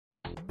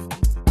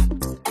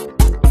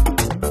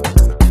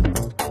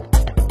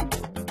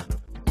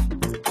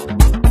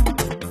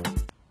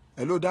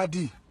Hello,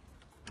 Daddy.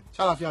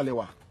 Ṣàlàáfíà lẹ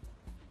wà.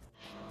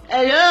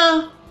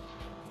 Hello.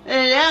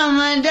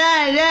 Ọmọ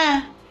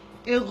dáadáa.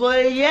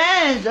 Ìkòyí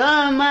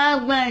ẹ̀sọ́ máa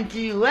gbọ̀n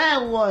tí ìwé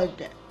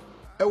wọ̀tà.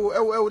 Ẹ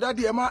wo,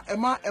 Daddy,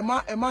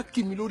 ẹ má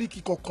kì mí lórí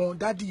kíkọ kan,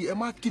 Daddy, ẹ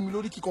má kì mí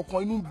lórí kíkọ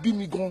kan, inú bí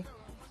mi gan.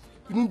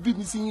 Inú bí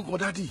mi sí yín gan,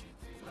 Daddy.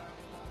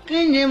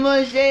 Kí ni mo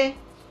ṣe?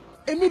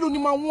 Èmi ló ní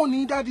máa wọ́n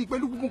ní, Daddy,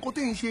 pẹ̀lú gbogbo nǹkan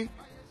tẹ́ ń ṣe.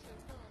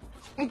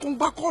 N kò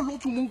gbá kọ́ọ̀lù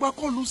tún, mo gbá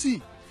kọ́ọ̀lù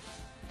sí.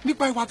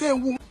 Nípa ìwà tẹ́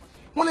ń wo.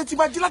 Wọ́n lè ti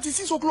bá jí láti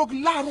 6 o'clock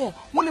láàárọ̀.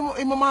 Wọ́n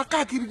lè máa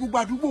káàkiri gbogbo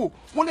àdúgbò.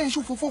 Wọ́n lè ń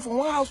ṣòfófó from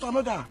one house to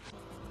another.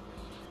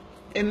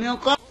 Èmi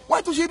kọ́.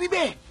 Why tó ṣe rí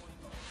bẹ́ẹ̀?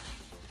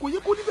 Kò yẹ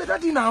kó rí bẹ́ẹ̀,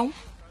 Daddy, now.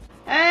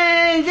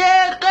 Ṣé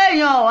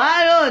kéèyàn wá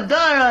lóòótọ́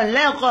ọ̀rọ̀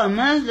lẹ́kọ̀ọ́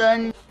mọ́ sọ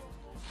ni?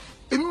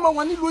 Èmi máa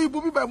wà nílùú ìbò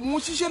bíbá mo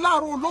ń ṣiṣẹ́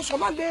láàárọ̀ lọ́sàn-án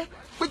lálẹ́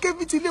pé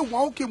kébí ti lè wà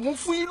òkè mo ń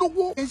fún yín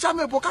lówó. Ẹ ṣá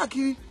mẹ́bọ̀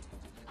káàkiri.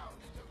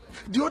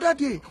 The other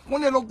day, wọ́n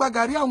ní ẹ lọ gba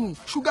gàrí àwìn,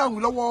 ṣúgà àwìn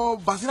lọ́wọ́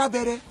Basira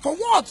bẹ̀rẹ̀. For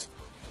what?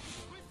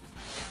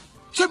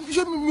 Ṣé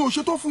mi ò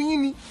ṣe tó fún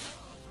yín ni?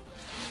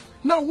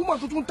 Náà woman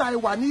tó tún ta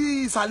ẹ̀wà ní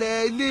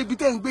ìsàlẹ̀ ilé ibi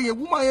tẹ́ ń gbé yẹn,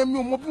 woman yẹn mi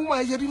ò mọ bí woman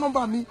yẹn ṣe rí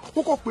nọ́mbà mi.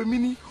 Ó kọ̀ pé mi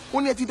ni.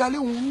 Ó ní ẹ ti dalé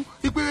òun rú.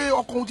 Wípé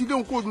ọkọ òun ti lé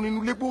òun kúrò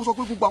nínú ilé pé ó sọ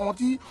pé gbogbo àwọn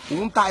tí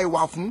òun ta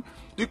ẹ̀wà fún.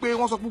 Wípé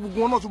wọ́n sọ pé gbogbo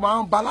wọn náà tún máa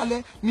ń ba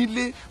lálẹ́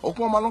nílé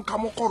ọ̀pọ̀ ọmọ ló ń ka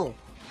mọ́ kọ̀rọ̀.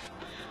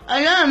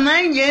 Ọlọ́run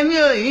máa ń jẹ́ mi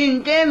ò yí ní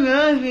tèmi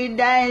ó fi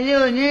da ilé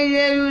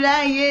onílérú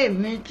láyé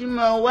mi tí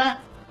mo wá.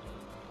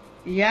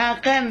 Ìyá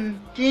Kẹ́mi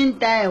tí ń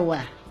ta ẹ̀wà.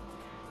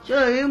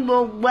 Sórí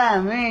gbogbo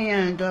àwọn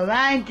èèyàn tó bá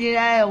ń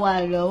tira ẹ̀wà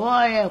lọ́wọ́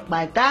rẹ̀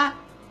pátá.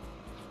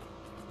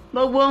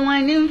 Gbogbo wọn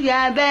ní fi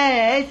abẹ́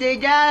rẹ̀ ṣe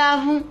jára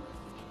fún.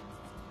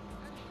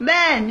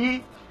 Bẹ́ẹ̀ ni,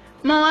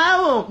 mo wá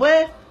wò pé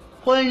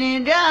kò ní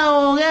dá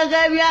ohun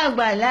gẹ́gẹ́ bí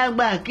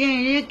àgbàlagbà kí n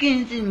rí kí n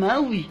sì mọ̀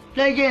wí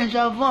lójú ń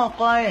sọ fún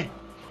ọkọ rẹ̀.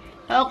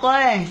 Ọkọ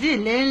rẹ̀ sì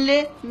lé.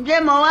 Ṣé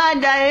mo wá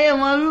darí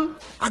wọn rú?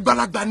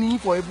 Àgbàlagbà ní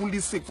for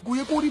heavenly sake. Kò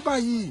yẹ kó rí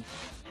báyìí.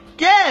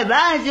 Ṣé ìbá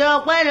ṣe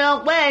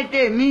ọpẹ́lọpẹ́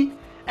tèmi?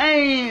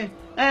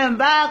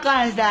 Bá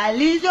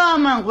Kàǹsálí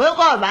sọ̀mọ̀ pé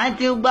kò bá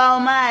ti gba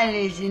ọmọ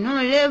àlè sínú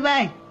ilé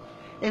báyìí.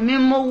 Èmi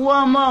mo wo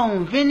ọmọ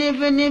ọ̀hún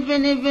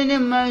fínífíní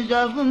mo sọ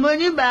fún mo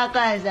ní bá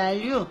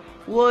Kàǹsálí ò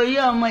wo orí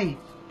ọmọ yìí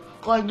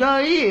kọjọ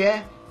orí rẹ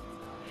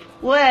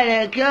wo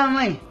ẹ̀rẹ̀kẹ́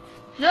ọmọ yìí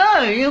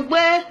sóòrí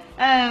pé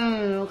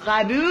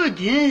Kàbírù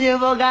tí ń ṣe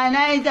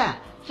fọganáìsà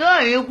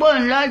sóòrí pò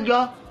ń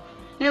lọ́jọ́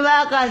ní bá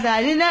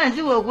Kàǹsálí náà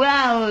sì wò pé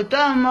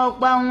àhòtọ́ ọmọ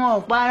pa wọn ò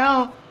parọ́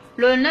o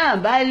lò náà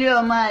bá lé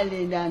ọmọ àlè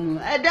dànù.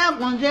 Ẹ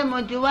dákun ṣé mo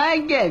ti wá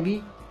jẹ̀bi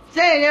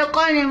ṣé ilé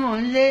kọ́ ni mò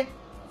ń ṣe.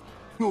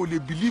 Mi ò lè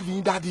believe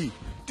in Daddy.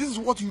 This is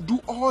what you do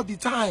all the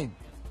time.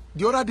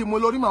 The other day mo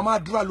lọ rí màmá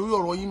àdúrà lórí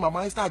ọ̀rọ̀ yín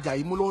màmá Esther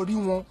Ajayi mo lọ rí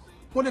wọn.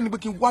 Wọ́n dẹ̀ ní pé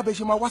kí n wá bẹ́ẹ̀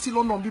ṣe máa wá sí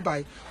London bí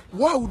báyìí.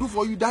 What I will do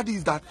for you, Daddy,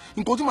 is that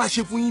nǹkan tí màá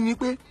ṣe fún yín ni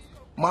pé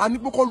màá ní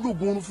pé kọ́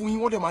lóògùn oorun fún yín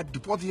wọ́n dẹ̀ máa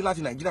deport yín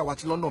láti Nàìjíríà wá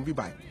sí London bí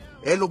báyìí.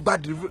 Ẹ lọ gba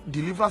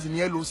deliverance ní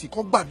LOC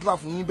kọ́ gbàdúrà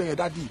fún yín bẹ́ẹ̀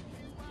Daddy.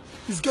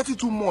 It's getting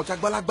too much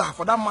àgbàlagbà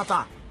for that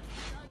matter.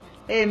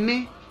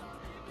 Èmi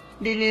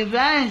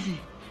deliverance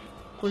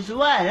kò sí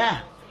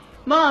wàhálà.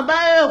 Bọ́n bá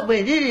rò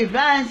pé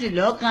deliverance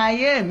lọ́kàn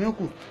ayé mi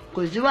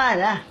kò sí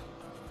wàhálà.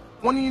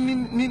 Wọ́n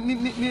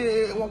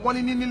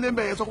ní nílé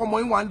bẹ̀rẹ̀ sọ pé ọmọ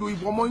yín wà ń lo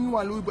ìbò ọmọ yín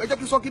wà ń lo ìbò ẹ jẹ́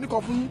kí sọ kíní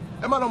kan fún yín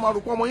ẹ má lọ máa rò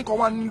pé ọmọ yín kan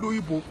wà ń lo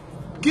ìbò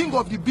king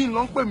of the bean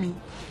ló ń pè mí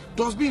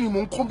dustbin ni mò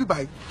ń kọ́ bí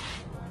báyìí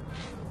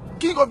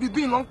king of the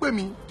bean ló ń pè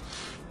mí.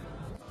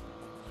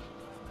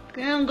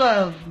 King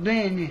of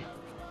bean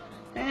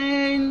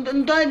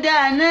tó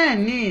dáa náà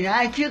ni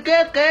àti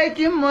kékeré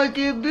tí mo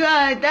ti bí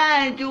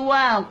ọ̀tá ti wá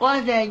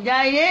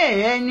àkọsẹ̀jáyé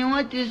rẹ ni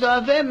wọ́n ti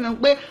sọ fẹ́mi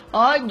pé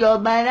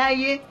ọ̀jọ̀ba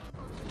láyé.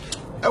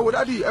 Ẹ wo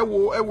Daddy ẹ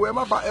wo ẹ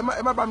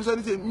má bá mi sọ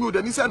ní tèmi mi ò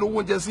dẹ̀ ní sẹ́nu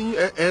owó oúnjẹ sí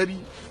ẹ rí.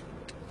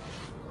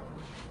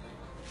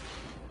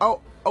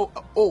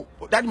 Oh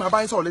Daddy màá bá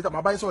yín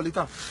sọ̀rọ̀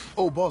later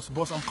Oh boss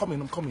I'm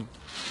coming.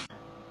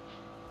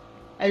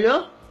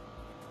 Hello.